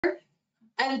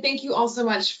And thank you all so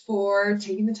much for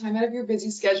taking the time out of your busy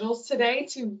schedules today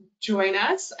to join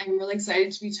us. I'm really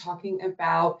excited to be talking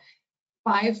about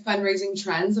 5 fundraising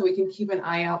trends that we can keep an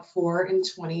eye out for in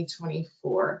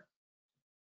 2024.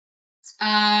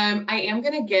 I am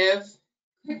going to give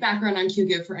a quick background on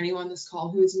QGive for anyone on this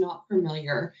call who is not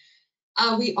familiar.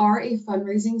 We are a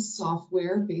fundraising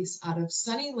software based out of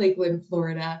sunny Lakeland,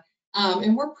 Florida,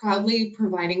 and we're proudly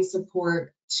providing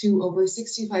support to over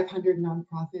 6,500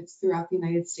 nonprofits throughout the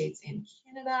United States and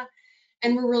Canada.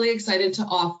 And we're really excited to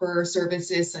offer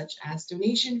services such as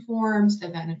donation forms,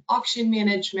 event and auction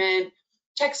management,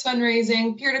 checks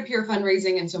fundraising, peer-to-peer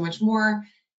fundraising, and so much more.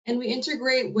 And we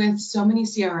integrate with so many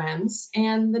CRMs,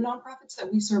 and the nonprofits that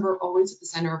we serve are always at the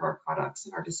center of our products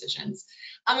and our decisions.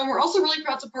 And we're also really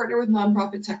proud to partner with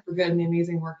Nonprofit Tech for Good and the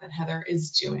amazing work that Heather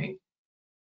is doing.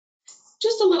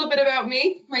 Just a little bit about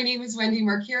me. My name is Wendy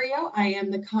Mercurio. I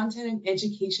am the content and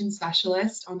education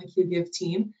specialist on the QGive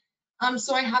team.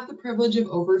 So I have the privilege of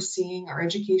overseeing our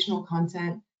educational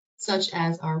content, such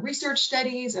as our research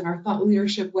studies and our thought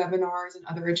leadership webinars and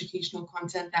other educational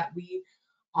content that we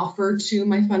offer to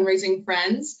my fundraising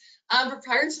friends. But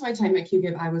prior to my time at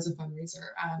QGive, I was a fundraiser.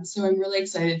 So I'm really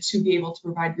excited to be able to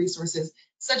provide resources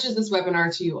such as this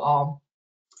webinar to you all.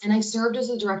 And I served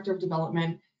as a director of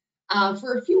development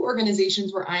for a few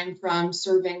organizations where I'm from,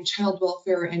 serving child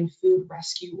welfare and food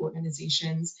rescue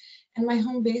organizations. And my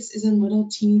home base is in little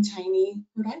teeny tiny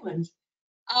Rhode Island.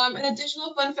 An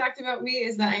additional fun fact about me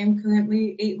is that I am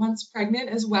currently 8 months pregnant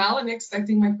as well and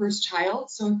expecting my first child.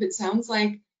 So if it sounds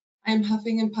like I'm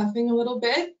huffing and puffing a little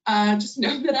bit, just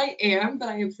know that I am, but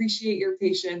I appreciate your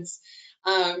patience,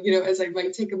 as I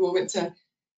might take a moment to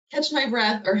catch my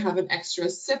breath or have an extra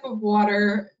sip of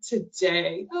water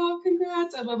today. Oh,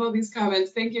 congrats. I love all these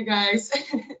comments. Thank you, guys.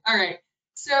 All right.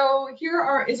 So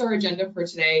here is our agenda for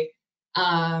today,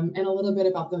 and a little bit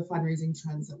about the fundraising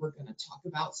trends that we're going to talk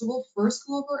about. So we'll first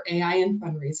go over AI and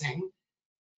fundraising,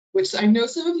 which I know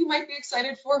some of you might be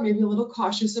excited for, maybe a little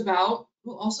cautious about.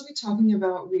 We'll also be talking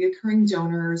about reoccurring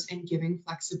donors and giving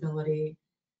flexibility.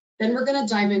 Then we're going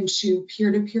to dive into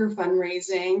peer-to-peer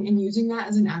fundraising and using that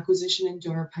as an acquisition and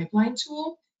donor pipeline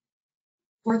tool.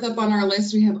 Fourth up on our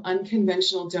list, we have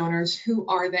unconventional donors. Who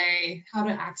are they? How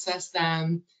to access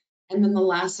them? And then the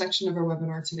last section of our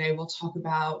webinar today, we'll talk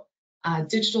about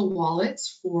digital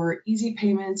wallets for easy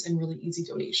payments and really easy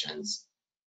donations.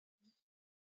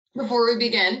 Before we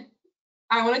begin,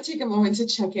 I want to take a moment to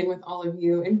check in with all of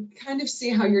you and kind of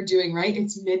see how you're doing, right?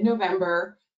 It's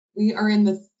mid-November. We are in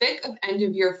the thick of end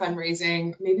of year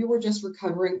fundraising. Maybe we're just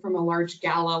recovering from a large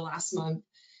gala last month,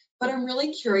 but I'm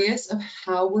really curious of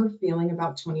how we're feeling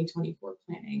about 2024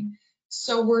 planning.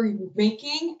 So we're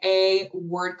making a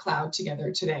word cloud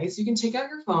together today. So you can take out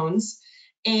your phones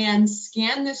and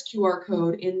scan this QR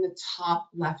code in the top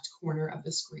left corner of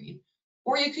the screen.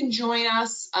 Or you can join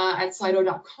us at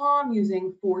slido.com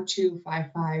using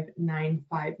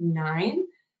 4255959.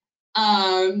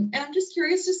 And I'm just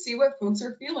curious to see what folks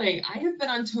are feeling. I have been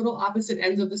on total opposite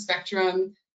ends of the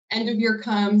spectrum. End of year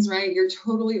comes, right? You're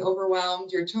totally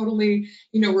overwhelmed. You're totally,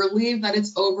 relieved that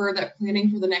it's over, that planning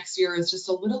for the next year is just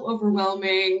a little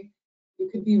overwhelming. You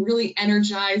could be really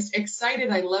energized,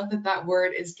 excited. I love that that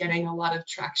word is getting a lot of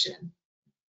traction.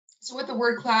 So with the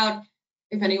word cloud,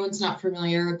 if anyone's not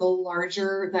familiar, the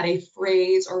larger that a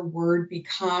phrase or word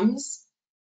becomes,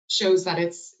 shows that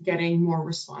it's getting more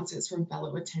responses from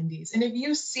fellow attendees. And if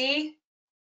you see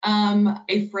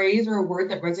a phrase or a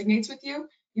word that resonates with you,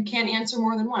 you can't answer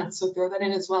more than once. So throw that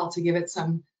in as well to give it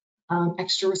some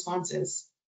extra responses.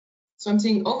 So I'm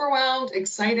seeing overwhelmed,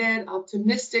 excited,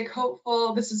 optimistic,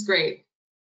 hopeful. This is great.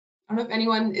 I don't know if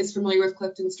anyone is familiar with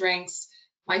Clifton Strengths.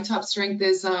 My top strength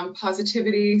is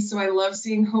positivity. So I love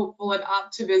seeing hopeful and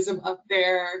optimism up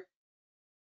there.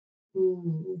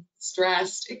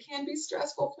 Stressed. It can be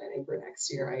stressful planning for next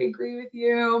year. I agree with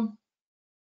you.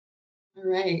 All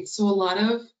right, so a lot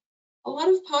of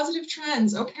positive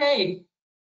trends. Okay,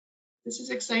 this is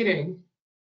exciting.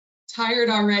 Tired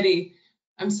already.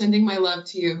 I'm sending my love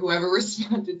to you, whoever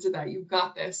responded to that. You've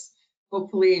got this.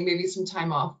 Hopefully, maybe some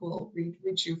time off will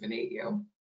rejuvenate you.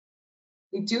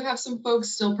 We do have some folks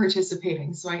still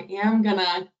participating, so I am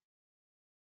gonna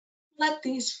let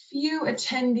these few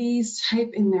attendees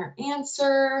type in their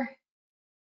answer.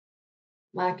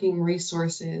 Lacking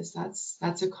resources,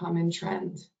 that's a common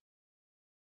trend.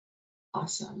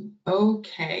 Awesome,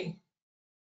 okay.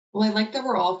 Well, I like that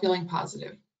we're all feeling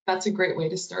positive. That's a great way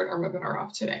to start our webinar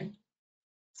off today.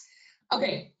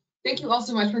 Okay, thank you all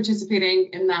so much for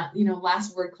participating in that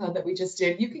last word cloud that we just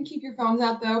did. You can keep your phones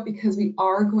out though, because we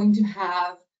are going to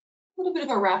have a little bit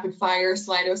of a rapid fire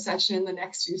Slido session in the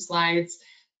next few slides.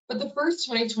 But the first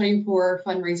 2024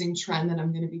 fundraising trend that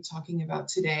I'm going to be talking about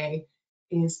today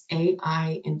is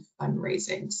AI in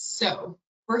fundraising. So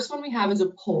first one we have is a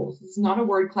poll. This is not a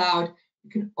word cloud. You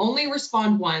can only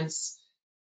respond once.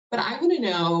 But I want to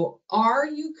know, are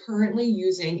you currently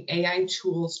using AI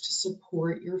tools to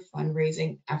support your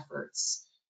fundraising efforts?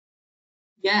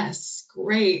 Yes,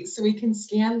 great. So we can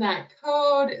scan that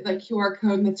code, the QR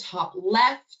code in the top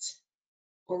left,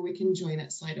 or we can join at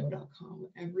slido.com,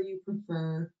 whatever you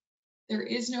prefer. There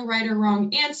is no right or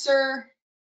wrong answer,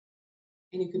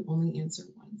 and you can only answer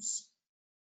once.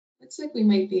 Looks like we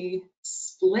might be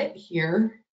split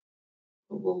here,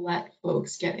 but we'll let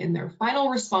folks get in their final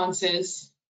responses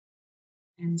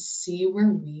and see where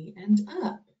we end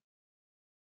up.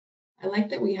 I like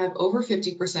that we have over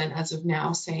 50% as of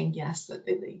now saying yes, that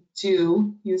they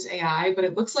do use AI, but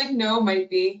it looks like no might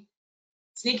be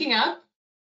sneaking up.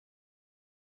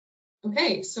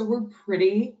 Okay, so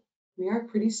we are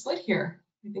pretty split here.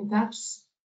 I think that's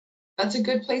a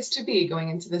good place to be going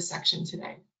into this section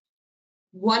today.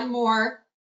 One more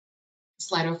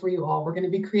Slido for you all. We're going to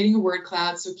be creating a word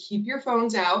cloud, so keep your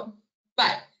phones out.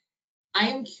 But I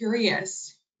am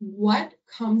curious, what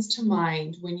comes to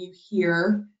mind when you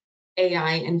hear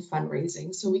AI and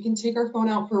fundraising? So we can take our phone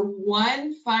out for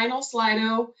one final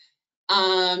Slido,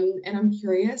 and I'm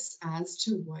curious as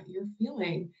to what you're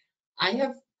feeling. I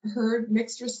have heard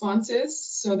mixed responses,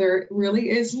 so there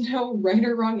really is no right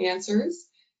or wrong answers.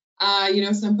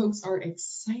 Some folks are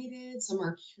excited, some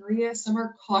are curious, some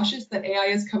are cautious that AI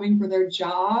is coming for their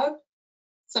job,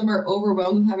 some are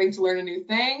overwhelmed with having to learn a new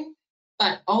thing,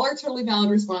 but all are totally valid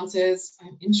responses.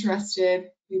 I'm interested.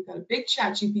 We've got a big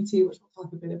chat GPT, which we'll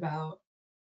talk a bit about.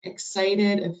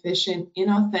 Excited, efficient,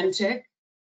 inauthentic.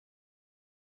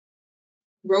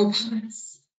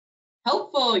 Robots.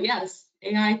 Helpful, yes,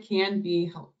 AI can be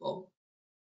helpful.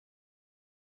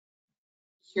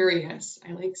 Curious,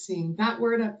 I like seeing that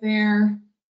word up there.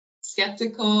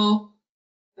 Skeptical,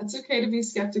 that's okay to be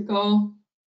skeptical.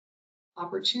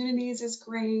 Opportunities is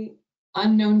great.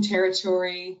 Unknown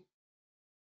territory.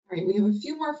 All right, we have a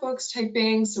few more folks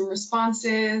typing some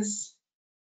responses,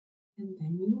 and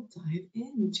then we will dive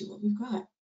into what we've got.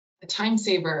 A time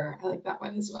saver, I like that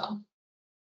one as well.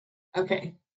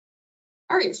 Okay.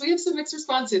 All right, so we have some mixed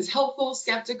responses: helpful,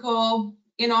 skeptical,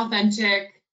 inauthentic,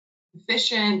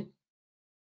 efficient.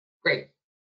 Great.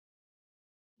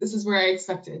 This is where I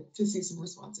expected to see some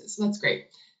responses, so that's great.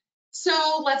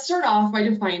 So let's start off by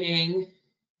defining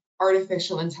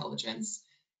artificial intelligence.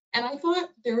 And I thought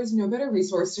there was no better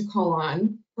resource to call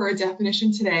on for a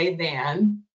definition today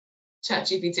than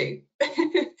ChatGPT.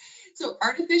 So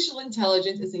artificial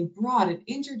intelligence is a broad and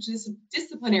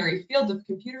interdisciplinary field of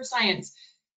computer science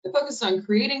that focuses on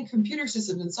creating computer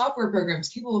systems and software programs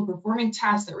capable of performing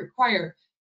tasks that require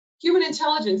human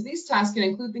intelligence. These tasks can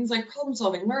include things like problem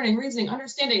solving, learning, reasoning,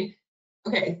 understanding.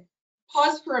 Okay,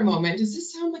 pause for a moment. Does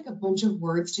this sound like a bunch of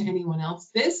words to anyone else?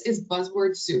 This is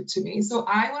buzzword soup to me. So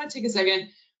I want to take a second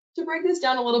to break this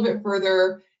down a little bit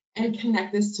further and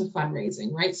connect this to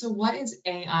fundraising, right? So what is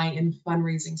AI in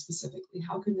fundraising specifically?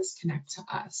 How can this connect to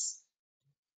us?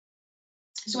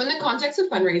 So in the context of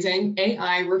fundraising,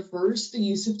 AI refers to the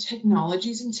use of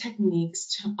technologies and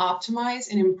techniques to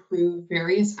optimize and improve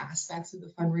various aspects of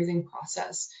the fundraising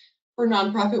process for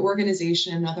nonprofit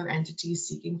organizations and other entities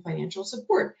seeking financial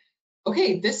support.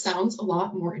 Okay, this sounds a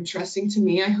lot more interesting to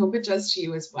me. I hope it does to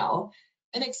you as well.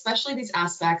 And especially these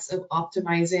aspects of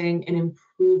optimizing and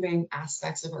improving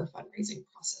aspects of our fundraising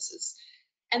processes.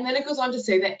 And then it goes on to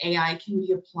say that AI can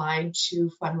be applied to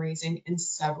fundraising in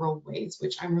several ways,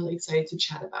 which I'm really excited to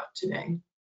chat about today.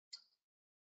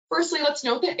 Firstly, let's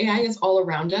note that AI is all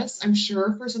around us. I'm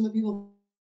sure for some of the people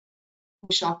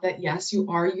shocked that yes, you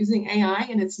are using AI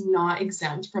and it's not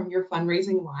exempt from your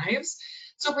fundraising lives.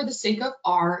 So for the sake of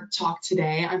our talk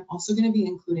today, I'm also going to be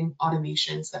including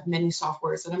automations that many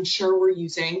softwares that I'm sure we're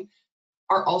using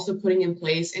are also putting in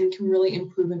place and can really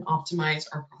improve and optimize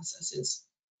our processes.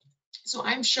 So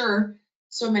I'm sure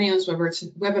so many on this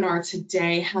webinar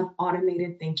today have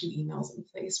automated thank you emails in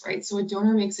place, right? So a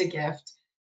donor makes a gift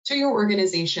to your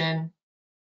organization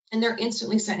and they're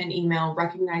instantly sent an email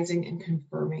recognizing and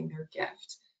confirming their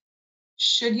gift.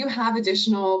 Should you have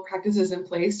additional practices in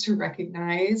place to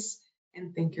recognize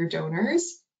and thank your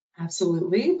donors?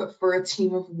 Absolutely, but for a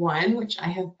team of one, which I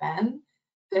have been,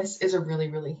 this is a really,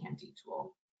 really handy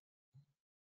tool.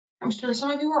 I'm sure some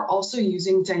of you are also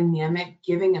using dynamic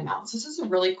giving amounts. This is a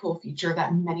really cool feature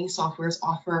that many softwares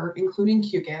offer, including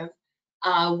QGive,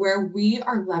 where we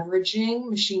are leveraging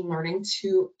machine learning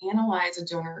to analyze a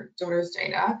donor's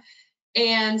data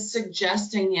and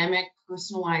suggest dynamic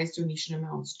personalized donation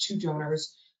amounts to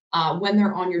donors when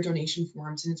they're on your donation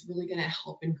forms, and it's really going to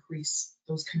help increase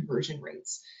those conversion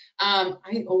rates.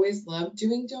 I always love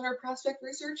doing donor prospect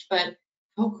research, but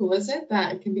how cool is it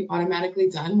that it can be automatically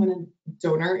done when a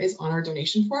donor is on our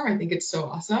donation form? I think it's so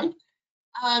awesome.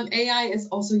 AI is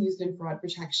also used in fraud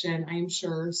protection. I am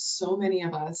sure so many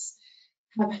of us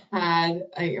have had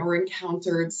or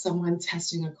encountered someone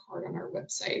testing a card on our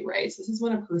website, right? So this is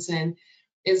when a person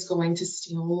is going to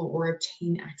steal or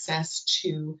obtain access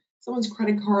to someone's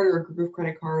credit card or a group of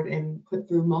credit card and put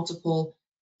through multiple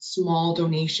small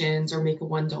donations or make a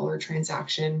 $1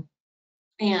 transaction.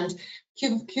 And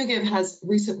QGive has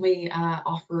recently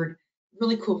offered a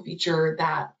really cool feature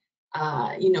that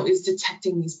is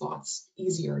detecting these bots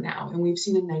easier now. And we've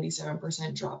seen a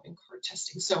 97% drop in card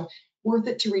testing. So worth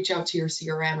it to reach out to your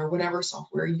CRM or whatever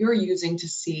software you're using to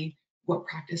see what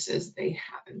practices they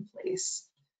have in place.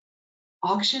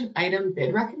 Auction item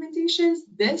bid recommendations.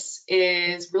 This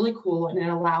is really cool, and it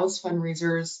allows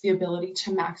fundraisers the ability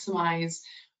to maximize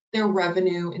their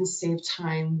revenue and save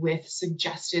time with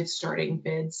suggested starting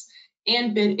bids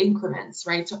and bid increments,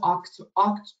 right? To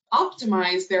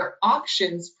optimize their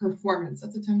auctions performance.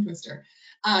 That's a tongue twister.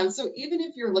 So even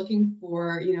if you're looking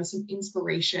for, some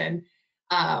inspiration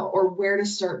or where to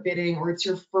start bidding, or it's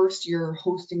your first year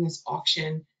hosting this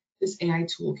auction, this AI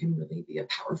tool can really be a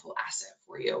powerful asset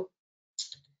for you.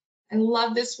 I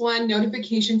love this one,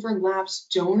 notification for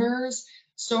lapsed donors.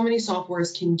 So many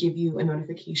softwares can give you a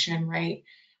notification, right?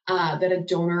 That a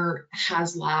donor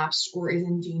has lapsed or is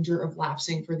in danger of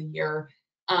lapsing for the year.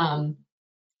 I've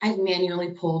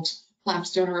manually pulled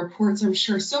lapsed donor reports. I'm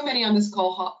sure so many on this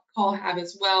call have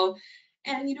as well.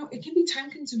 And, it can be time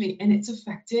consuming, and it's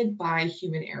affected by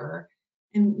human error.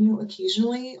 And,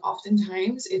 occasionally,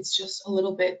 oftentimes, it's just a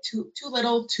little bit too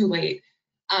little, too late.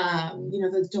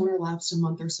 The donor lapsed a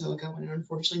month or so ago, and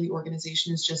unfortunately the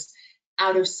organization is just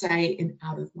out of sight and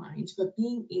out of mind. But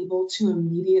being able to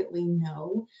immediately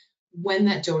know when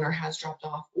that donor has dropped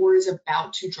off or is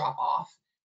about to drop off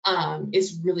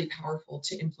is really powerful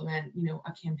to implement,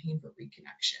 a campaign for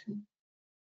reconnection.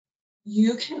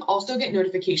 You can also get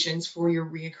notifications for your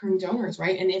reoccurring donors,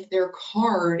 right? And if their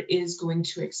card is going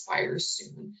to expire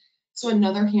soon. So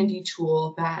another handy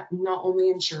tool that not only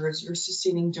ensures your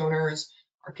sustaining donors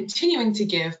are continuing to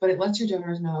give, but it lets your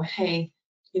donors know, hey,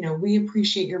 we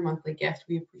appreciate your monthly gift.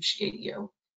 We appreciate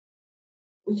you.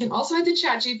 We can also add to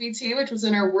ChatGPT, which was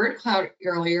in our word cloud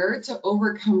earlier, to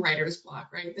overcome writer's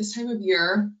block, right? This time of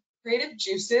year, creative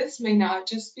juices may not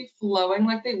just be flowing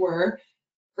like they were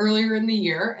earlier in the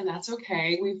year, and that's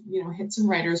okay. We've, hit some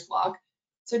writer's block.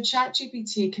 So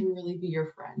ChatGPT can really be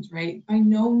your friend, right? By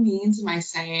no means am I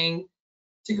saying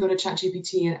to go to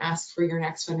ChatGPT and ask for your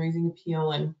next fundraising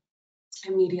appeal and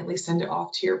immediately send it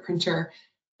off to your printer,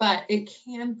 but it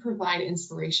can provide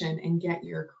inspiration and get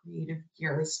your creative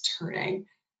gears turning.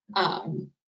 But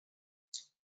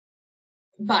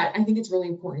I think it's really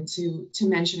important to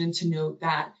mention and to note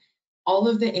that all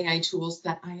of the AI tools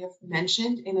that I have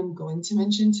mentioned and I'm going to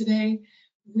mention today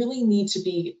really need to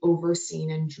be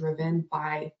overseen and driven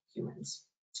by humans.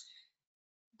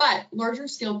 But larger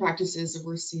scale practices that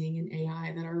we're seeing in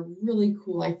AI that are really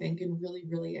cool, I think, and really,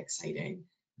 really exciting.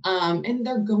 And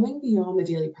they're going beyond the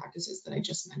daily practices that I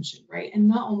just mentioned, right? And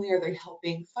not only are they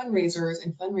helping fundraisers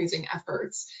and fundraising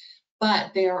efforts,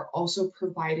 but they are also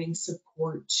providing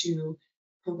support to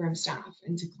program staff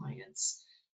and to clients.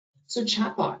 So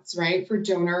chatbots, right, for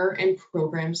donor and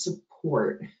program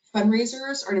support.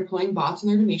 Fundraisers are deploying bots on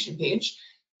their donation page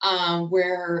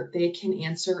where they can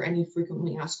answer any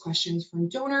frequently asked questions from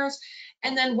donors.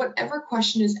 And then whatever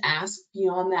question is asked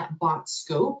beyond that bot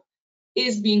scope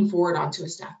is being forwarded onto a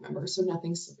staff member. So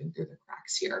nothing's slipping through the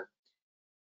cracks here.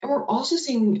 And we're also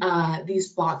seeing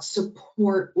these bots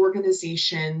support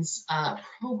organizations'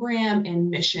 program and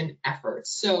mission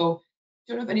efforts. So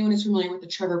I don't know if anyone is familiar with the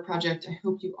Trevor Project. I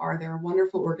hope you are. They're a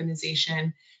wonderful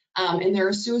organization. And they're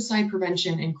a suicide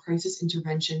prevention and crisis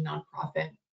intervention nonprofit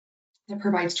that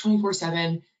provides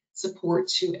 24/7 support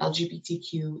to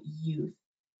LGBTQ youth.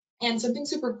 And something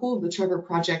super cool the Trevor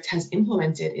Project has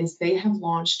implemented is they have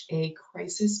launched a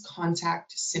crisis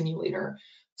contact simulator.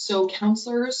 So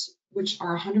counselors, which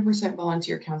are 100%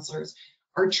 volunteer counselors,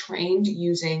 are trained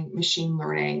using machine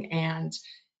learning, and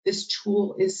this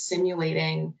tool is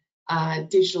simulating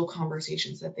digital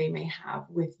conversations that they may have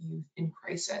with youth in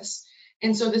crisis.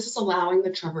 And so this is allowing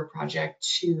the Trevor Project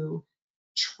to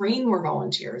train more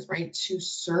volunteers, right, to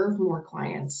serve more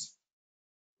clients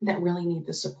that really need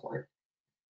the support.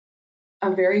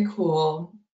 A very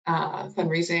cool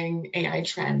fundraising AI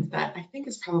trend that I think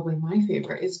is probably my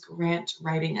favorite is grant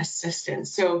writing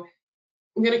assistance. So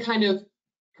I'm going to kind of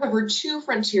cover two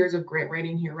frontiers of grant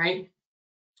writing here, right?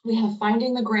 We have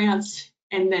finding the grants,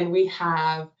 and then we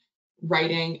have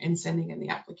writing and sending in the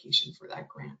application for that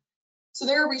grant. So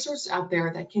there are resources out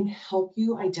there that can help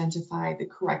you identify the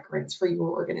correct grants for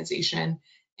your organization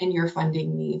and your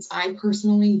funding needs. I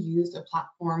personally used a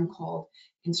platform called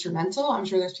Instrumental. I'm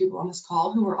sure there's people on this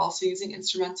call who are also using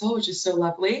Instrumental, which is so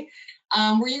lovely,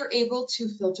 where you're able to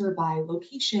filter by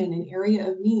location and area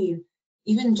of need,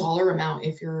 even dollar amount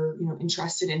if you're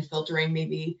interested in filtering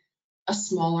maybe a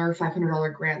smaller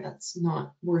 $500 grant that's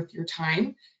not worth your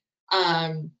time.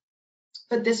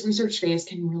 But this research phase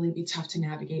can really be tough to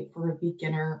navigate for a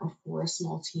beginner or for a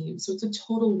small team. So it's a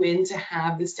total win to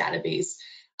have this database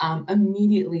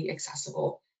immediately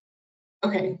accessible.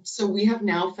 Okay, so we have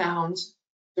now found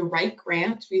the right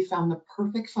grant. We found the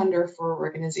perfect funder for our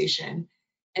organization.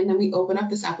 And then we open up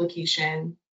this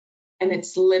application and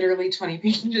it's literally 20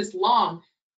 pages long.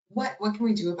 What can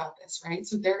we do about this, right?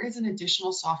 So there is an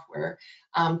additional software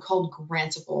called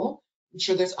Grantable. I'm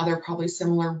sure there's other probably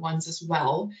similar ones as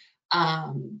well,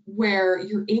 where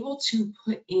you're able to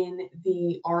put in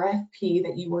the RFP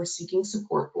that you are seeking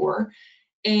support for,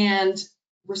 and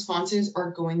responses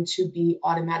are going to be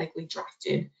automatically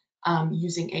drafted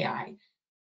using AI.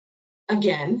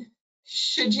 Again,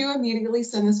 should you immediately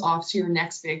send this off to your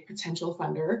next big potential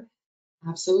funder?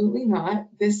 Absolutely not.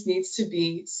 This needs to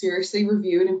be seriously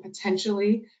reviewed and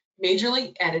potentially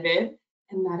majorly edited,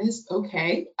 and that is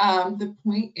okay. The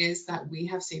point is that we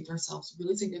have saved ourselves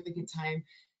really significant time.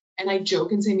 And I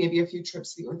joke and say maybe a few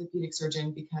trips to the orthopedic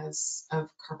surgeon because of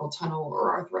carpal tunnel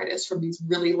or arthritis from these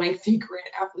really lengthy grant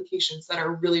applications that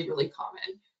are really, really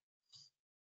common.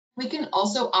 We can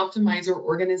also optimize our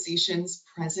organization's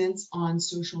presence on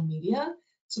social media.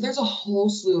 So there's a whole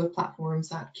slew of platforms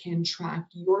that can track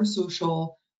your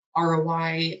social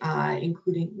ROI,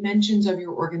 including mentions of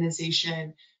your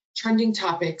organization, trending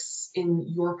topics in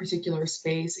your particular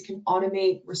space. It can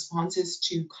automate responses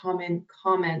to common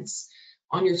comments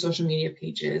on your social media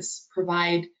pages,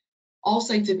 provide all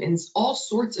sorts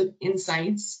of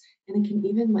insights, and it can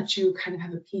even let you kind of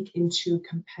have a peek into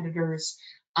competitors'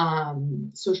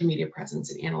 social media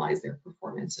presence and analyze their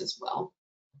performance as well.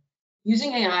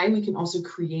 Using AI, we can also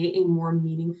create a more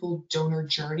meaningful donor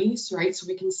journey, right? So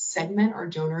we can segment our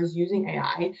donors using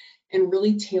AI and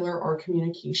really tailor our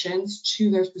communications to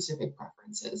their specific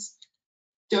preferences.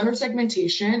 Donor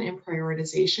segmentation and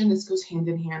prioritization, this goes hand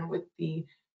in hand with the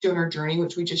donor journey,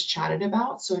 which we just chatted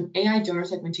about. So an AI donor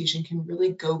segmentation can really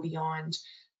go beyond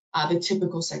the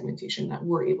typical segmentation that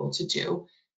we're able to do.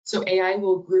 So AI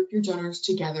will group your donors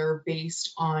together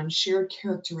based on shared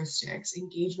characteristics,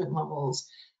 engagement levels,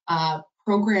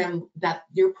 programs that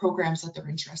they're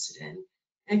interested in.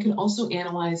 And it can also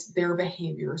analyze their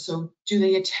behavior. So do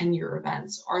they attend your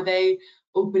events? Are they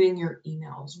opening your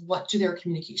emails? What do their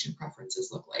communication preferences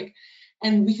look like?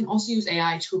 And we can also use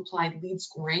AI to apply lead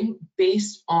scoring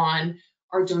based on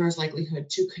our donors' likelihood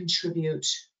to contribute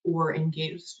or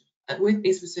engage with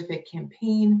a specific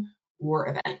campaign or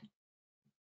event.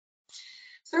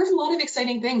 So there's a lot of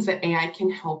exciting things that AI can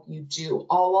help you do,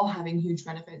 all while having huge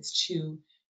benefits to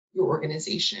your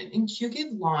organization. And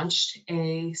QGIve launched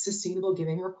a sustainable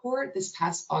giving report this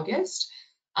past August,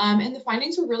 and the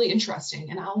findings were really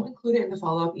interesting, and I'll include it in the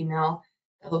follow-up email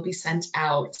that will be sent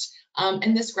out.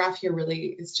 And this graph here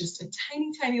really is just a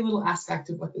tiny, tiny little aspect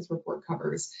of what this report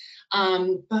covers.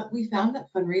 But we found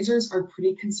that fundraisers are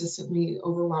pretty consistently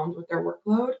overwhelmed with their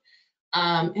workload,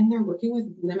 and they're working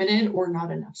with limited or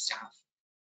not enough staff.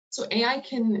 So AI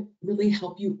can really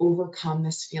help you overcome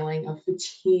this feeling of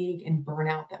fatigue and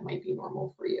burnout that might be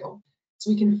normal for you. So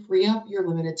we can free up your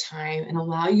limited time and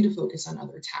allow you to focus on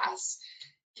other tasks,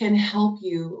 can help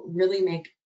you really make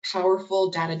powerful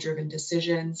data-driven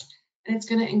decisions, and it's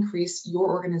going to increase your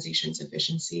organization's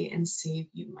efficiency and save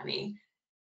you money.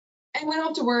 And we don't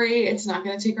have to worry, it's not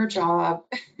going to take our job.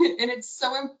 And it's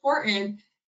so important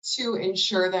to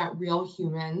ensure that real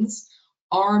humans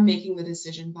are making the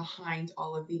decision behind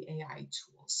all of the AI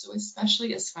tools. So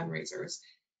especially as fundraisers,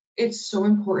 it's so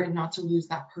important not to lose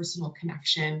that personal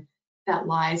connection that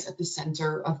lies at the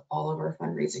center of all of our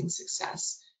fundraising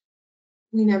success.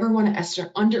 We never want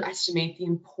to underestimate the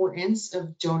importance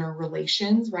of donor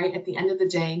relations, right? At the end of the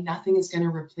day, nothing is going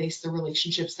to replace the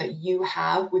relationships that you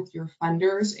have with your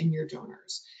funders and your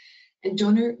donors. And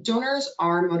donors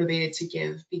are motivated to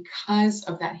give because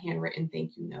of that handwritten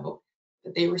thank you note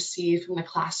that they received from the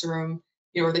classroom,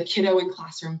 or the kiddo in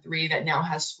classroom 3 that now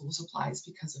has school supplies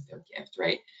because of their gift,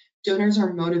 right? Donors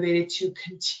are motivated to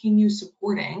continue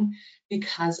supporting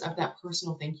because of that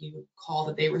personal thank you call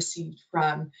that they received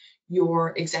from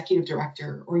your executive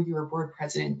director or your board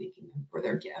president thanking them for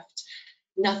their gift.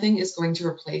 nothing is going to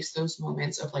replace those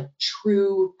moments of like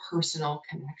true personal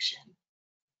connection.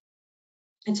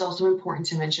 It's also important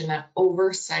to mention that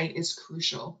oversight is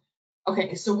crucial.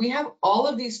 Okay, so we have all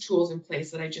of these tools in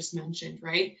place that I just mentioned,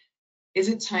 right? Is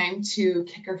it time to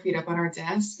kick our feet up on our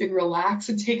desk and relax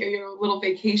and take a little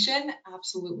vacation?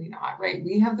 Absolutely not, right?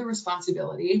 We have the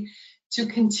responsibility to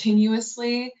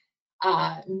continuously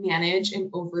manage and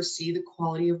oversee the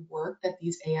quality of work that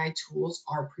these AI tools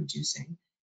are producing.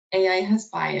 AI has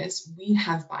bias, we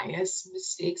have bias,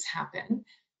 mistakes happen.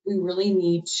 We really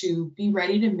need to be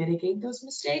ready to mitigate those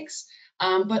mistakes,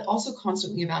 but also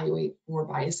constantly evaluate for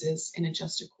biases and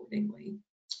adjust accordingly.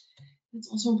 It's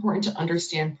also important to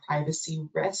understand privacy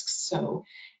risks. So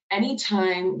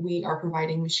anytime we are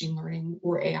providing machine learning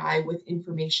or AI with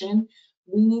information,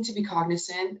 we need to be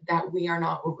cognizant that we are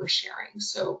not oversharing.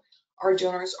 So our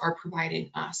donors are providing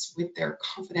us with their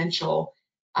confidential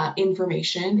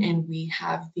information, and we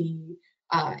have the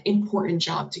important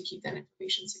job to keep that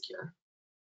information secure.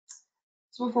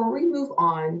 So before we move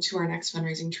on to our next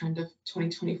fundraising trend of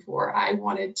 2024, I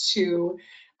wanted to,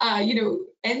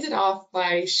 end it off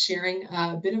by sharing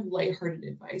a bit of lighthearted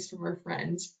advice from our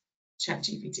friend,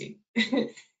 ChatGPT.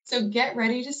 So get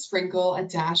ready to sprinkle a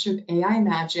dash of AI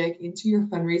magic into your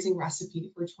fundraising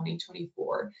recipe for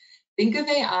 2024. Think of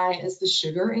AI as the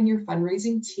sugar in your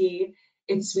fundraising tea.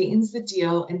 It sweetens the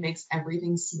deal and makes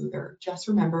everything smoother. Just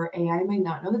remember, AI might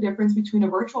not know the difference between a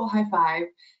virtual high five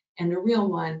and a real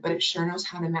one, but it sure knows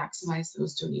how to maximize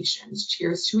those donations.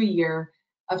 Cheers to a year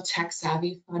of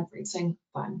tech-savvy fundraising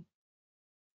fun.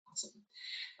 Awesome.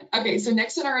 Okay, so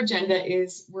next on our agenda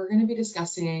is we're going to be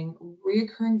discussing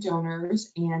reoccurring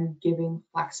donors and giving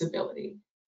flexibility.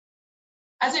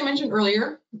 As I mentioned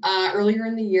earlier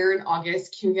in the year in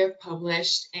August, QGIF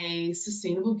published a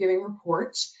sustainable giving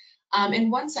report.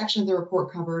 And one section of the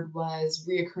report covered was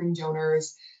reoccurring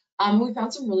donors. We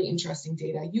found some really interesting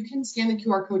data. You can scan the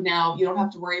QR code now. You don't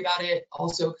have to worry about it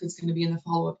also because it's going to be in the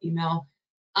follow-up email.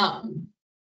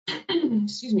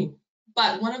 Excuse me.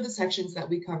 But one of the sections that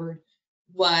we covered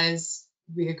was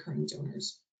reoccurring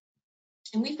donors.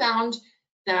 And we found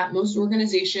that most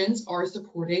organizations are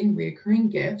supporting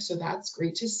reoccurring gifts, so that's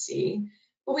great to see.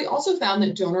 But we also found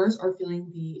that donors are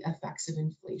feeling the effects of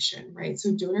inflation, right?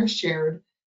 So donors shared,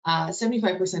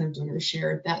 75% of donors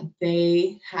shared that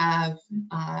they have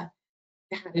had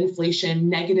inflation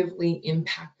negatively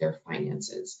impact their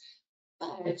finances.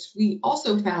 But we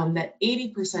also found that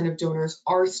 80% of donors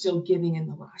are still giving in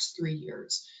the last 3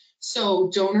 years. So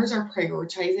donors are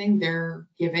prioritizing their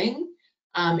giving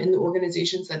in the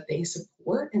organizations that they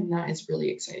support, and that is really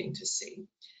exciting to see.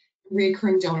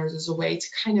 Reoccurring donors is a way to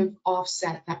kind of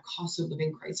offset that cost of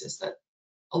living crisis that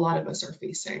a lot of us are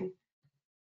facing.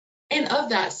 And of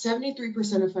that,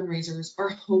 73% of fundraisers are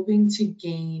hoping to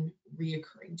gain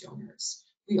reoccurring donors.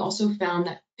 We also found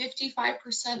that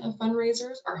 55% of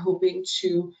fundraisers are hoping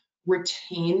to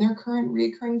retain their current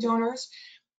reoccurring donors.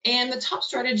 And the top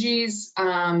strategies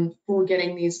for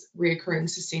getting these reoccurring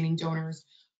sustaining donors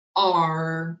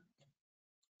are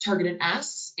targeted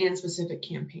asks and specific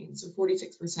campaigns. So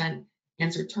 46%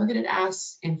 answered targeted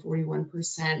asks and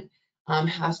 41%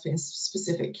 have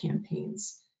specific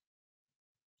campaigns.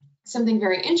 Something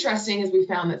very interesting is we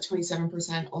found that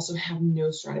 27% also have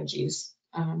no strategies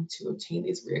to obtain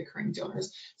these reoccurring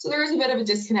donors. So there is a bit of a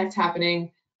disconnect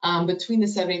happening between the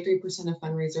 73% of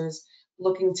fundraisers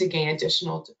looking to gain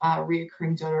additional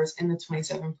reoccurring donors and the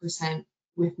 27%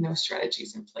 with no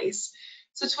strategies in place.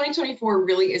 So 2024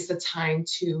 really is the time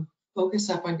to focus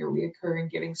up on your reoccurring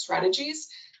giving strategies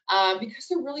because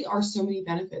there really are so many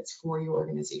benefits for your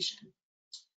organization.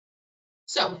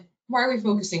 So why are we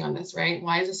focusing on this, right?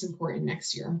 Why is this important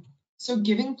next year? So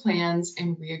giving plans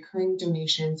and reoccurring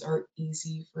donations are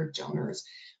easy for donors.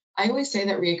 I always say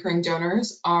that reoccurring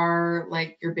donors are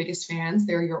like your biggest fans.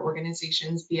 They're your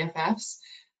organization's BFFs.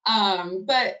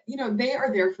 But they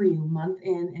are there for you month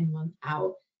in and month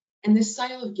out. And this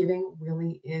style of giving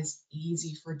really is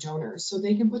easy for donors. So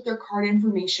they can put their card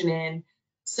information in,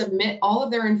 submit all of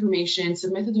their information,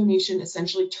 submit the donation,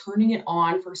 essentially turning it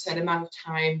on for a set amount of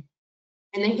time,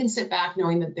 and they can sit back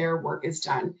knowing that their work is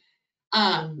done.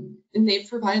 And they've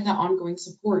provided that ongoing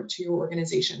support to your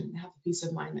organization and have the peace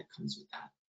of mind that comes with that.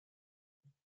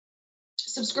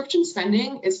 Subscription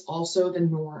spending is also the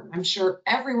norm. I'm sure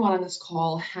everyone on this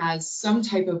call has some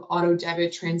type of auto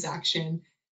debit transaction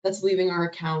that's leaving our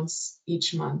accounts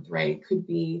each month, right? It could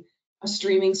be a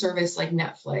streaming service like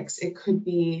Netflix. It could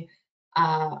be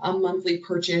a monthly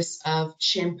purchase of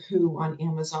shampoo on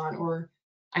Amazon, or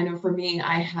I know for me,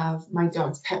 I have my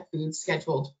dog's pet food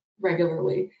scheduled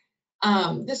regularly.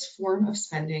 This form of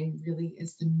spending really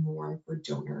is the norm for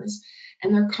donors,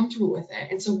 and they're comfortable with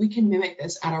it. And so we can mimic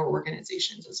this at our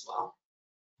organizations as well.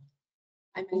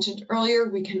 I mentioned earlier,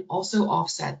 we can also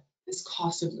offset this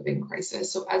cost of living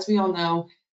crisis. So as we all know,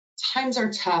 times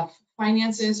are tough,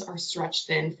 finances are stretched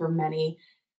thin for many.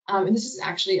 And this is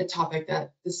actually a topic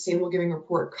that the Sustainable Giving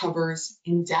Report covers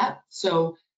in depth.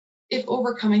 So if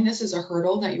overcoming this is a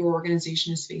hurdle that your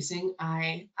organization is facing,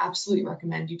 I absolutely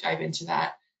recommend you dive into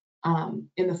that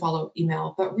in the follow-up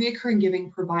email. But reoccurring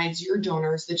giving provides your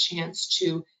donors the chance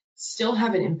to still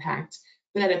have an impact,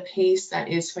 but at a pace that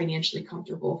is financially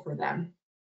comfortable for them.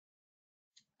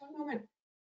 One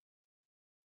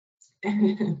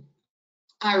moment.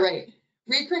 All right.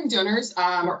 Recurring donors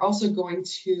are also going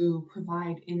to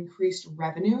provide increased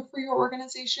revenue for your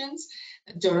organizations.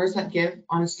 Donors that give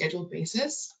on a scheduled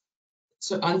basis,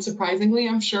 so unsurprisingly,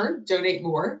 I'm sure, donate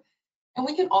more. And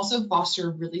we can also foster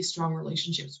really strong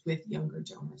relationships with younger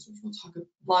donors, which we'll talk a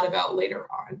lot about later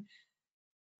on.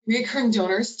 Recurring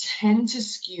donors tend to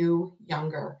skew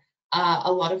younger.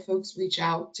 A lot of folks reach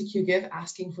out to QGIve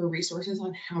asking for resources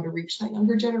on how to reach that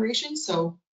younger generation.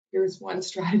 So here's one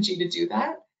strategy to do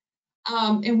that.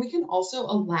 And we can also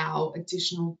allow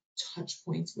additional touch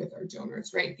points with our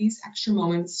donors, right? These extra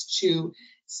moments to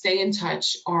stay in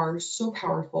touch are so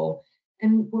powerful.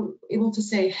 And we're able to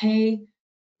say, hey,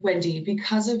 Wendy,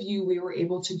 because of you, we were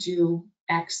able to do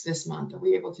X this month, or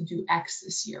we were able to do X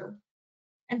this year.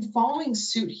 And following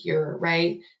suit here,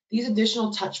 right, these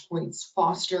additional touch points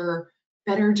foster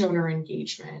better donor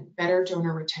engagement, better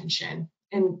donor retention,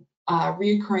 and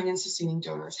reoccurring and sustaining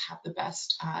donors have the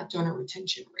best donor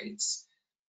retention rates.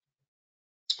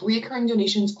 Reoccurring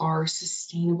donations are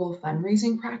sustainable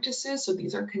fundraising practices. So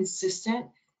these are consistent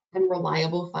and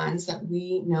reliable funds that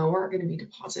we know are going to be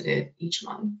deposited each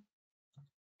month.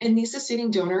 And these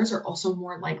sustaining donors are also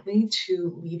more likely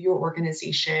to leave your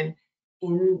organization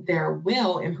in their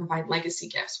will and provide legacy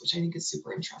gifts, which I think is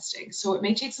super interesting. So it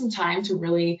may take some time to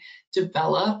really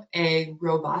develop a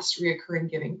robust reoccurring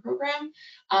giving program,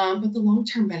 but the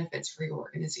long-term benefits for your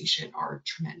organization are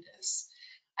tremendous.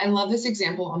 I love this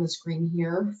example on the screen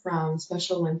here from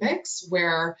Special Olympics,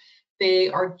 where they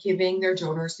are giving their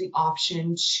donors the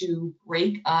option to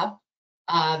break up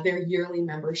their yearly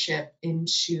membership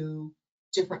into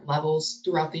different levels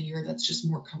throughout the year. That's just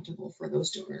more comfortable for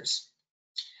those donors.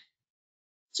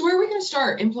 So where are we going to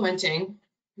start implementing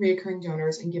reoccurring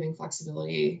donors and giving flexible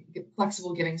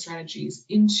giving strategies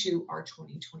into our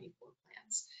 2024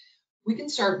 plans? We can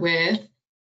start with,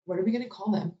 what are we going to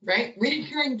call them, right?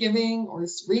 Reoccurring giving or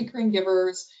reoccurring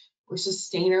givers or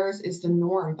sustainers is the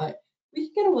norm, but we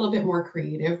could get a little bit more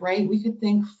creative, right? We could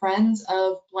think friends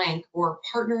of blank or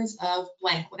partners of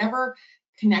blank, whatever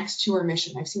connects to our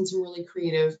mission. I've seen some really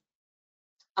creative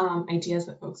ideas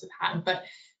that folks have had, but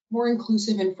more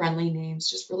inclusive and friendly names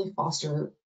just really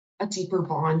foster a deeper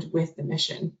bond with the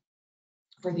mission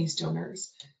for these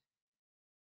donors.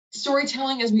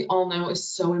 Storytelling, as we all know, is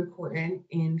so important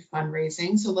in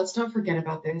fundraising. So let's not forget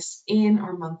about this in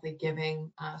our monthly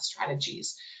giving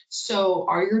strategies. So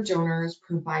are your donors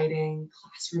providing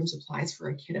classroom supplies for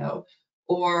a kiddo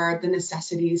or the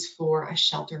necessities for a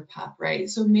shelter pup, right?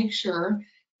 So make sure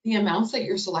the amounts that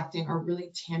you're selecting are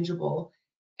really tangible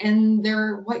and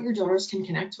they're what your donors can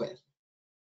connect with.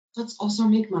 Let's also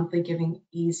make monthly giving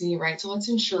easy, right? So let's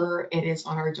ensure it is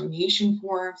on our donation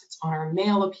forms, it's on our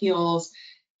mail appeals.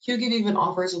 QGIve even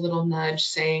offers a little nudge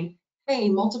saying, hey,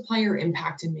 multiply your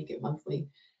impact and make it monthly.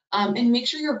 And make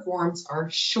sure your forms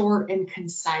are short and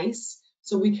concise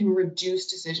so we can reduce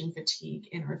decision fatigue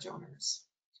in our donors.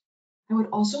 I would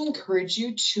also encourage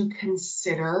you to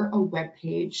consider a web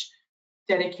page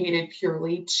dedicated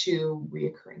purely to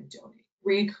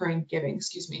reoccurring giving,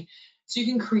 So you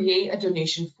can create a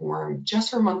donation form just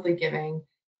for monthly giving,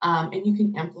 and you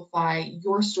can amplify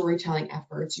your storytelling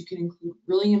efforts. You can include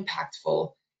really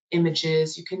impactful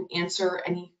images. You can answer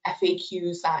any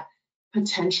FAQs that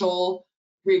potential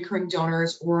reoccurring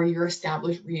donors or your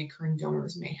established reoccurring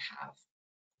donors may have.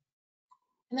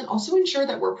 And then also ensure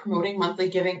that we're promoting monthly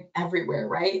giving everywhere,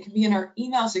 right? It can be in our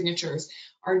email signatures,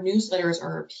 our newsletters,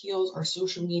 our appeals, our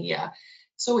social media.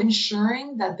 So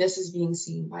ensuring that this is being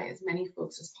seen by as many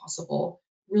folks as possible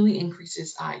really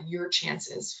increases your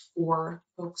chances for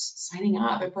folks signing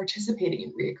up and participating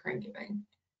in reoccurring giving.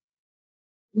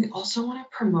 We also want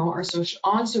to promote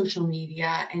our social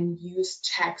media and use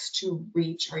text to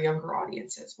reach our younger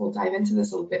audiences. We'll dive into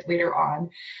this a little bit later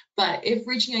on, but if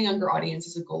reaching a younger audience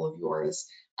is a goal of yours,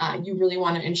 you really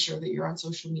want to ensure that you're on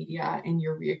social media and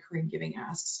your reoccurring giving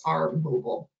asks are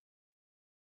mobile.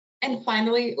 And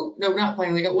finally, oh, no, not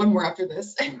finally, got one more after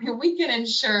this. We can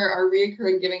ensure our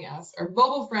reoccurring giving asks are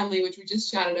mobile friendly, which we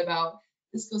just chatted about.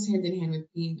 This goes hand in hand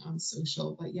with being on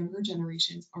social, but younger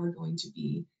generations are going to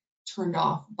be turned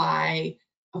off by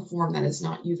a form that is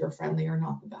not user friendly or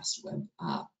not the best web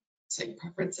site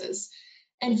preferences.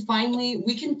 And finally,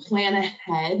 we can plan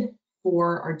ahead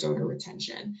for our donor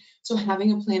retention. So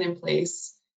having a plan in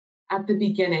place at the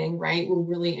beginning, right, will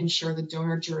really ensure the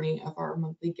donor journey of our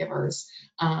monthly givers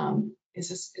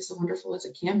is as wonderful as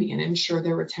it can be and ensure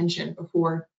their retention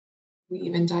before we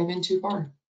even dive in too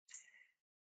far.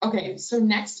 Okay, so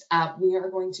next up, we are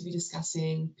going to be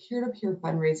discussing peer-to-peer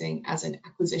fundraising as an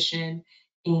acquisition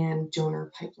and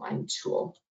donor pipeline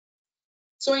tool.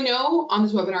 So I know on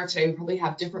this webinar today, we probably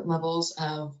have different levels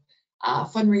of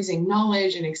fundraising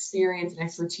knowledge and experience and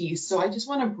expertise. So I just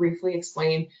want to briefly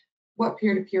explain what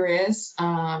peer-to-peer is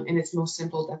in its most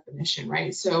simple definition,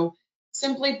 right? So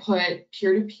simply put,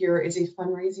 peer-to-peer is a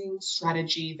fundraising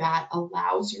strategy that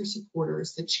allows your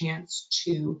supporters the chance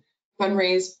to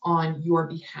fundraise on your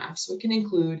behalf. So it can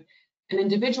include an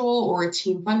individual or a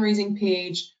team fundraising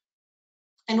page,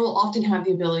 and will often have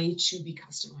the ability to be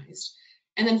customized.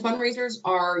 And then fundraisers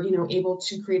are, able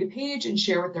to create a page and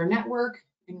share with their network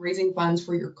in raising funds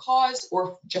for your cause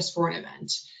or just for an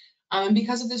event. And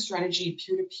because of this strategy,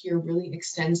 peer-to-peer really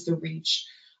extends the reach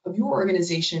of your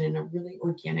organization in a really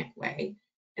organic way.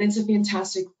 And it's a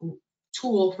fantastic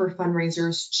tool for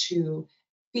fundraisers to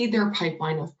feed their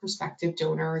pipeline of prospective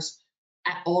donors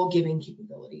at all giving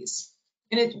capabilities.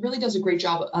 And it really does a great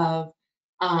job of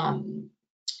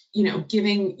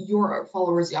giving your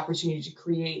followers the opportunity to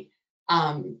create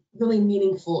really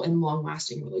meaningful and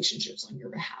long-lasting relationships on your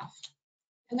behalf.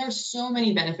 And there's so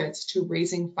many benefits to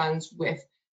raising funds with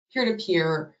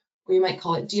peer-to-peer, or you might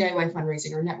call it DIY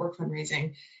fundraising or network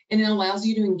fundraising, and it allows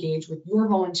you to engage with your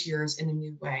volunteers in a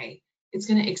new way. It's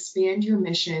going to expand your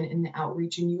mission and the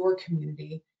outreach in your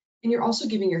community, and you're also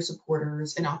giving your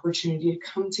supporters an opportunity to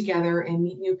come together and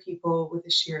meet new people with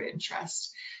a shared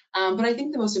interest. But I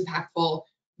think the most impactful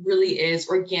really is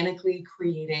organically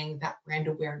creating that brand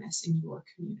awareness in your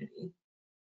community.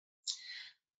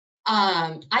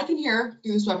 I can hear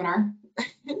through this webinar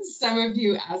some of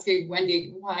you asking,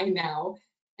 Wendy, why now?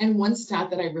 And one stat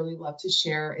that I really love to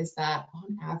share is that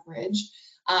on average,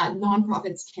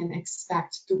 nonprofits can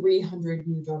expect 300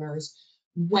 new donors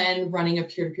when running a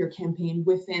peer-to-peer campaign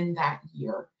within that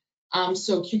year.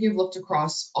 So QGIve looked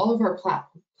across all of our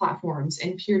platforms,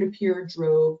 and peer-to-peer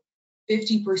drove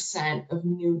 50% of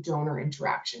new donor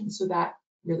interactions. So that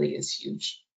really is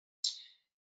huge.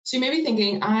 So you may be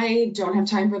thinking, I don't have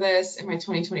time for this in my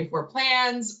 2024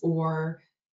 plans, or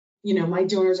my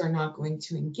donors are not going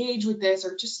to engage with this,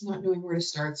 or just not knowing where to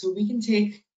start. So we can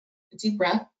take a deep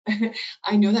breath.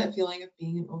 I know that feeling of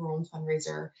being an overwhelmed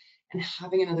fundraiser and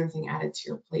having another thing added to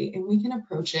your plate, and we can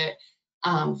approach it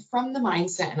from the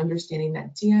mindset and understanding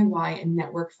that DIY and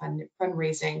network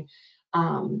fundraising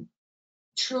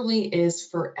truly is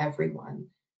for everyone.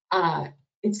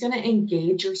 It's going to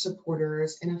engage your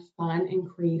supporters in a fun and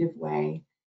creative way.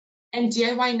 And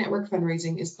DIY network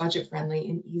fundraising is budget friendly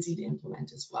and easy to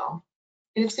implement as well.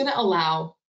 And it's going to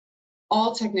allow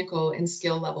all technical and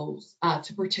skill levels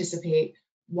to participate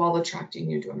while attracting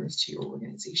new donors to your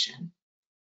organization.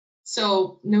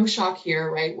 So no shock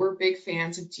here, right? We're big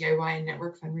fans of DIY and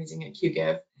network fundraising at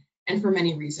QGIve, and for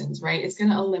many reasons, right? It's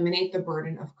going to eliminate the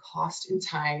burden of cost and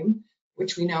time,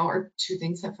 which we know are two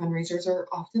things that fundraisers are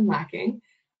often lacking.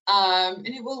 And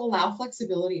it will allow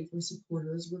flexibility for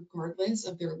supporters regardless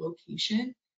of their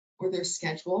location or their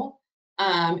schedule.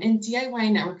 And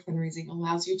DIY network fundraising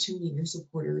allows you to meet your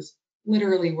supporters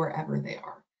literally wherever they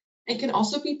are. It can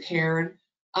also be paired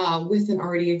with an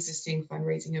already existing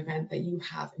fundraising event that you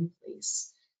have in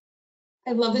place.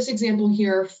 I love this example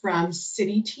here from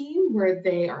City Team, where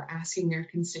they are asking their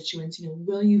constituents,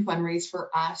 will you fundraise for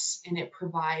us? And it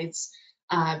provides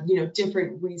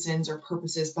different reasons or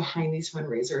purposes behind these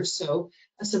fundraisers. So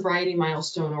a sobriety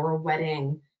milestone or a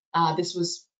wedding, this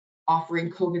was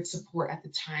offering COVID support at the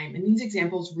time. And these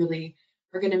examples really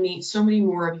are going to meet so many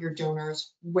more of your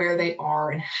donors where they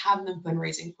are and have them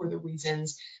fundraising for the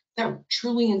reasons that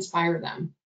truly inspire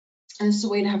them. And it's a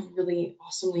way to have really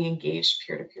awesomely engaged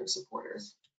peer-to-peer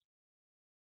supporters.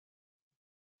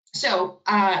 So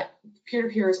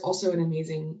peer-to-peer is also an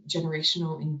amazing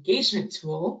generational engagement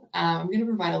tool. I'm going to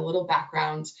provide a little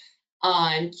background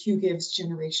on QGive's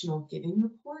generational giving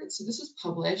report. So this was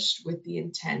published with the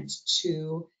intent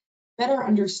to better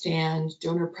understand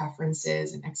donor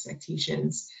preferences and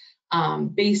expectations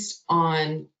based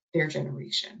on their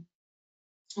generation.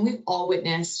 And we've all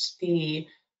witnessed the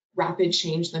rapid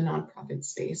change in the nonprofit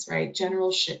space, right?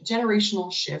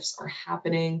 Generational shifts are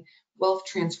happening, wealth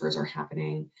transfers are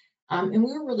happening. And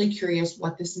we were really curious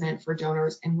what this meant for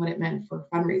donors and what it meant for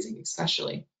fundraising,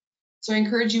 especially. So I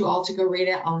encourage you all to go read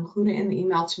it. I'll include it in the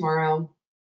email tomorrow.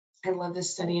 I love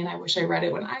this study and I wish I read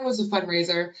it when I was a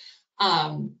fundraiser.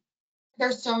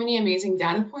 There's so many amazing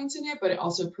data points in it, but it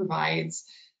also provides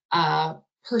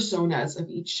personas of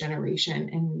each generation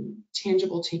and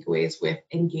tangible takeaways with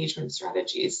engagement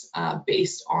strategies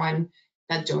based on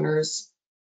that donor's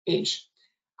age.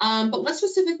 But let's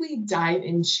specifically dive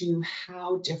into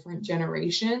how different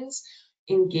generations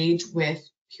engage with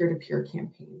peer-to-peer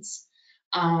campaigns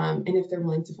and if they're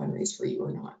willing to fundraise for you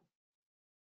or not.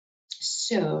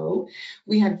 So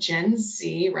we have Gen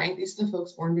Z, right? These are the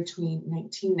folks born between